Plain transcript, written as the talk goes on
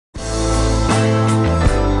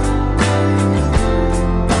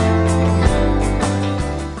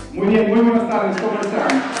tardes, ¿cómo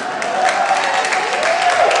están?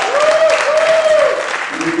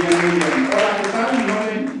 Muy bien, muy bien. Hola, ¿qué tal? Mi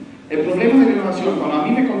nombre. El problema de la innovación, cuando a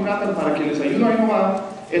mí me contratan para que les ayude a innovar,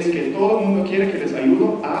 es que todo el mundo quiere que les ayude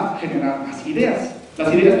a generar más ideas.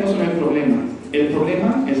 Las ideas no son el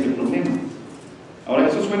problema es el problema. Ahora,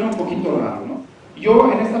 eso suena un poquito raro, ¿no? Yo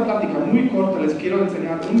en esta plática muy corta les quiero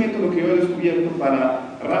enseñar un método que yo he descubierto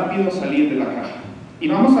para rápido salir de la caja. Y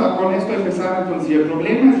vamos a con esto empezar, entonces, si el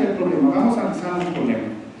problema es el problema, vamos a analizar un problema.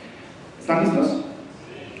 ¿Están listos?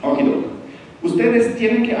 Ok, ustedes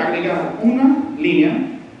tienen que agregar una línea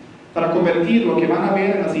para convertir lo que van a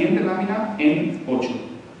ver en la siguiente lámina en 8.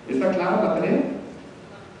 ¿Está clara la tarea?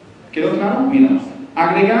 ¿Quedó claro? Mira,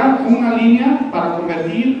 agregar una línea para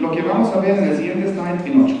convertir lo que vamos a ver en el siguiente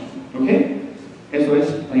slide en 8. ¿Ok? Eso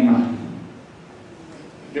es la imagen.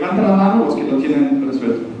 Levanten la mano los que lo tienen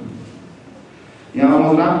resuelto. Ya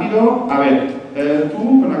vamos rápido. A ver,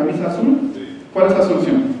 tú con la camisa azul, sí. ¿Cuál es la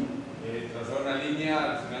solución? Trazar una línea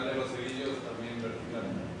al final de los cerillos también vertical.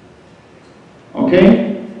 ¿Ok?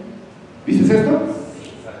 ¿Dices esto?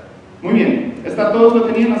 Sí. Muy bien. ¿Está todos lo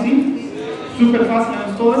tenían así? Sí. Súper fácil.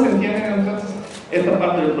 Todos entienden entonces esta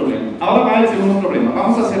parte del problema. Ahora va el segundo problema.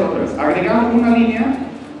 Vamos a hacer otra vez. Agregar una línea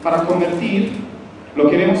para convertir lo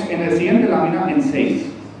que vemos en la siguiente lámina en 6.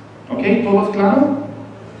 ¿Ok? ¿Todos claro?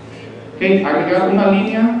 Ok, agregar una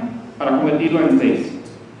línea para convertirlo en 6.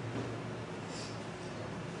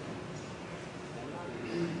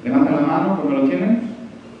 Levanten la mano cuando lo tienen.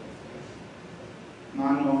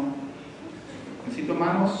 Mano. Necesito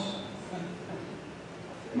manos.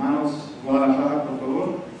 Manos, Guadalajara, por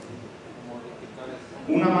favor.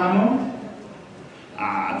 Una mano.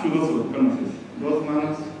 Ah, tú dos conoces. 2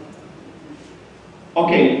 manos.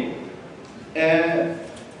 Ok.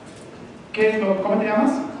 ¿Cómo te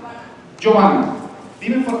llamas? Giovanna.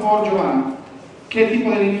 Dime por favor, Giovanna, ¿qué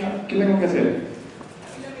tipo de línea que tengo que hacer?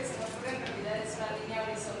 Lo que se me ocurre en realidad es una línea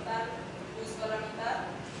horizontal justo a la mitad.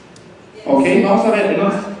 Ok, vamos a ver.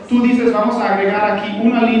 Entonces, tú dices, vamos a agregar aquí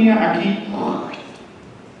una línea aquí.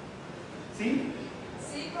 ¿Sí?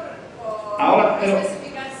 Sí, por Ahora, pero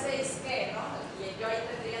especificar 6 qué, ¿no? Y yo ahí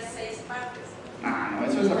tendría 6 partes. no,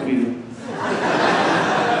 eso es aburrido.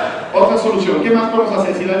 Otra solución, ¿qué más podemos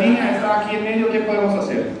hacer? Si la línea está aquí en medio, ¿qué podemos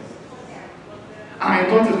hacer?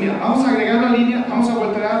 Entonces, mira, vamos a agregar la línea, vamos a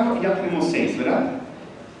voltearlo y ya tenemos 6, ¿verdad?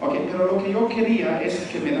 Ok, pero lo que yo quería es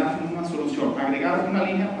que me dan una solución, agregar una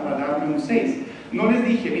línea para darme un 6. No les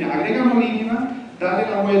dije, mira, agrega una línea,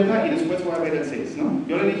 dale la vuelta y después voy a ver el 6, ¿no?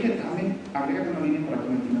 Yo le dije, agrégate una línea para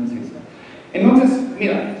convertirlo en 6. Entonces,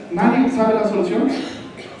 mira, ¿nadie sabe la solución?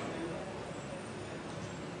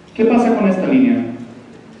 ¿Qué pasa con esta línea?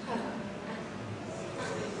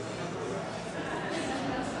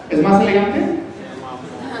 ¿Es más elegante?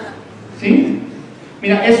 ¿Sí?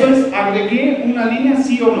 Mira, eso es, agregué una línea,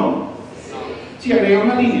 ¿sí o no? Sí, agregué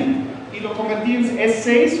una línea. ¿Y lo convertí en, es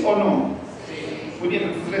 6 o no? Sí. Muy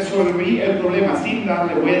bien, resolví el problema sin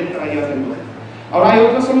darle vuelta y hacerlo. ¿Ahora hay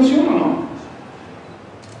otra solución o no?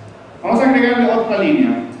 Vamos a agregarle otra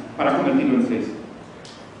línea para convertirlo en 6.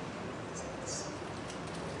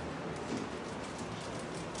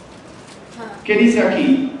 ¿Qué dice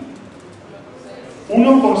aquí?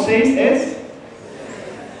 1 por 6 es...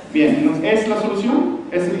 Bien, ¿es la solución?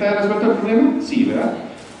 ¿Está resuelto el problema? Sí, ¿verdad?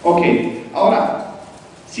 Ok, ahora,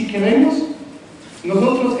 si queremos,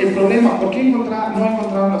 nosotros el problema, ¿por qué no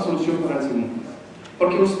encontraron la solución para el segundo?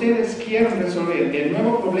 Porque ustedes quieren resolver el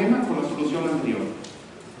nuevo problema con la solución anterior.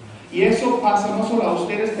 Y eso pasa no solo a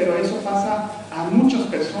ustedes, pero eso pasa a muchas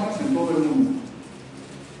personas en todo el mundo.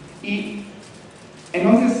 Y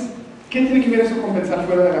entonces, ¿qué tiene que ver eso con pensar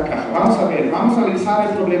fuera de la caja? Vamos a ver, vamos a analizar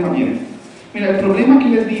el problema bien. Mira, el problema que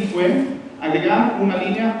les di fue agregar una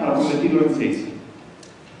línea para convertirlo en 6.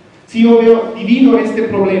 Si yo divido este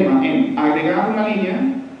problema en agregar una línea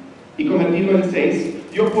y convertirlo en 6,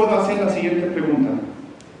 yo puedo hacer la siguiente pregunta.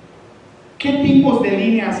 ¿Qué tipos de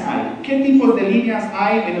líneas hay? ¿Qué tipos de líneas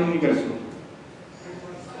hay en el universo?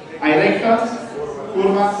 Hay rectas,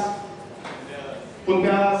 curvas,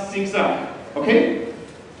 punteadas, zigzag. ¿Ok?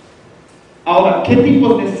 Ahora, ¿qué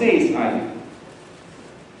tipos de 6 hay?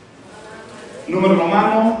 Número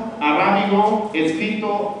romano, arábigo,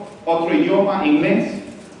 escrito, otro idioma, inglés.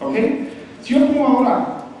 ¿Ok? Si yo pongo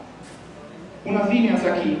ahora unas líneas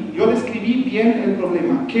aquí, yo describí bien el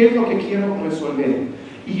problema, qué es lo que quiero resolver.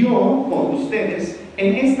 Y yo, o ustedes,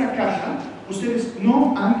 en esta caja, ustedes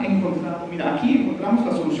no han encontrado, mira, aquí encontramos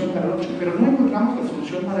la solución para el 8, pero no encontramos la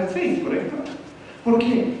solución para el 6, ¿correcto? ¿Por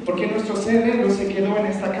qué? Porque nuestro cerebro se quedó en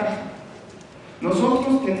esta caja.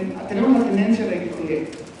 Nosotros tenemos la tendencia de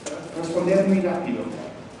responder muy rápido.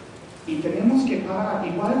 Y tenemos que parar,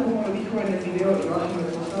 igual como lo dijo en el video de la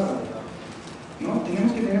vez pasada, ¿no?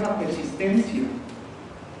 Tenemos que tener la persistencia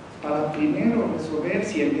para primero resolver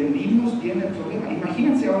si entendimos bien el problema.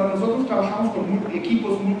 Imagínense, ahora nosotros trabajamos con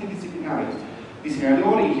equipos multidisciplinarios,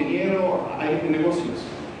 diseñador, ingeniero, hay de negocios.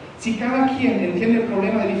 Si cada quien entiende el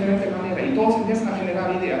problema de diferente manera y todos empiezan a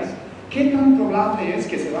generar ideas, ¿qué tan probable es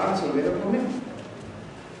que se va a resolver el problema?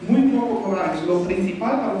 Muy poco probable. Lo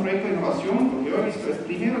principal para un proyecto de innovación, lo que yo he visto, es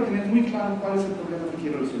primero tener muy claro cuál es el problema que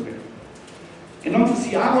quiero resolver. Entonces,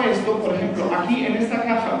 si hago esto, por ejemplo, aquí en esta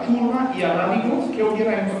caja, curva y arábigos, ¿qué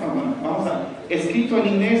hubiera encontrado? Bueno, vamos a, escrito en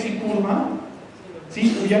inglés y curva,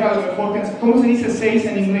 ¿sí? Hubiera a lo mejor pensado, ¿cómo se dice 6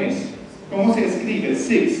 en inglés? ¿Cómo se escribe?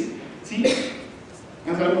 6, ¿sí?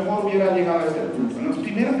 Entonces, a lo mejor hubiera llegado a este punto. El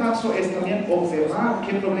primer paso es también observar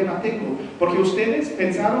qué problema tengo, porque ustedes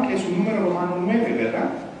pensaron que es un número romano 9, ¿verdad?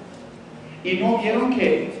 Y no vieron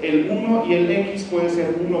que el 1 y el X puede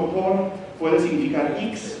ser 1 por, puede significar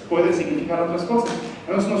X, puede significar otras cosas.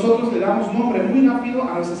 Entonces nosotros le damos nombre muy rápido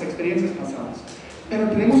a nuestras experiencias pasadas. Pero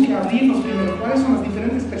tenemos que abrirnos primero cuáles son las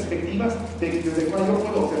diferentes perspectivas desde cuál yo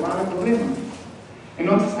puedo observar el problema.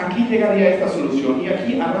 Entonces aquí llegaría esta solución. Y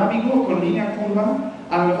aquí arábigo con línea curva,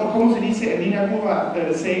 a lo mejor como se dice en línea curva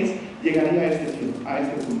 6, llegaría a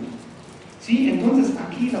este punto. ¿Sí? Entonces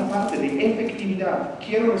aquí la parte de efectividad,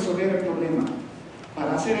 quiero resolver el problema.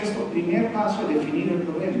 Para hacer esto, primer paso es definir el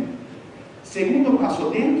problema. Segundo paso,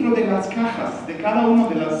 dentro de las cajas, de cada una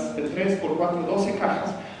de las 3 por 4, 12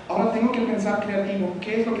 cajas, ahora tengo que pensar creativo,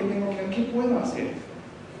 ¿qué es lo que tengo que hacer? ¿Qué puedo hacer?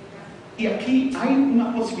 Y aquí hay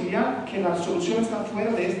una posibilidad que la solución está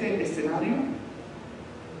fuera de este escenario.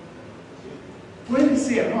 Puede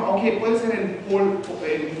ser, ¿no? Ok, puede ser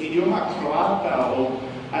en idioma croata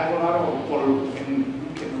o algo raro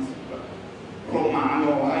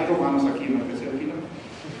romano, hay romanos aquí en la tercera fila.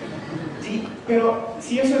 Sí, pero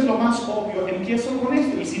si eso es lo más obvio, empiezo con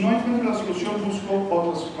esto y si no encuentro la solución, busco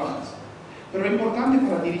otras cajas. Pero lo importante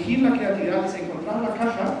para dirigir la creatividad es encontrar la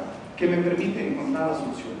caja que me permite encontrar la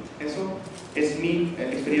solución. Eso es mi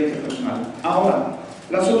experiencia personal. Ahora,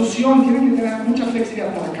 la solución tiene que tener mucha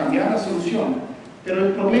flexibilidad para cambiar la solución, pero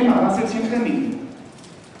el problema va a ser siempre el mismo.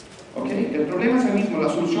 ¿Ok? El problema es el mismo, la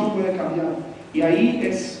solución puede cambiar. Y ahí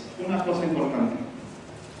es una cosa importante.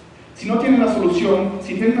 Si no tiene la solución,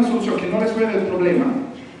 si tiene una solución que no resuelve el problema,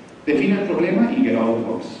 define el problema y get out of the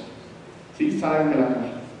box. ¿Sí? Salgan de la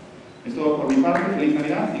caja. Es todo por mi parte, feliz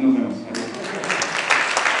Navidad y nos vemos.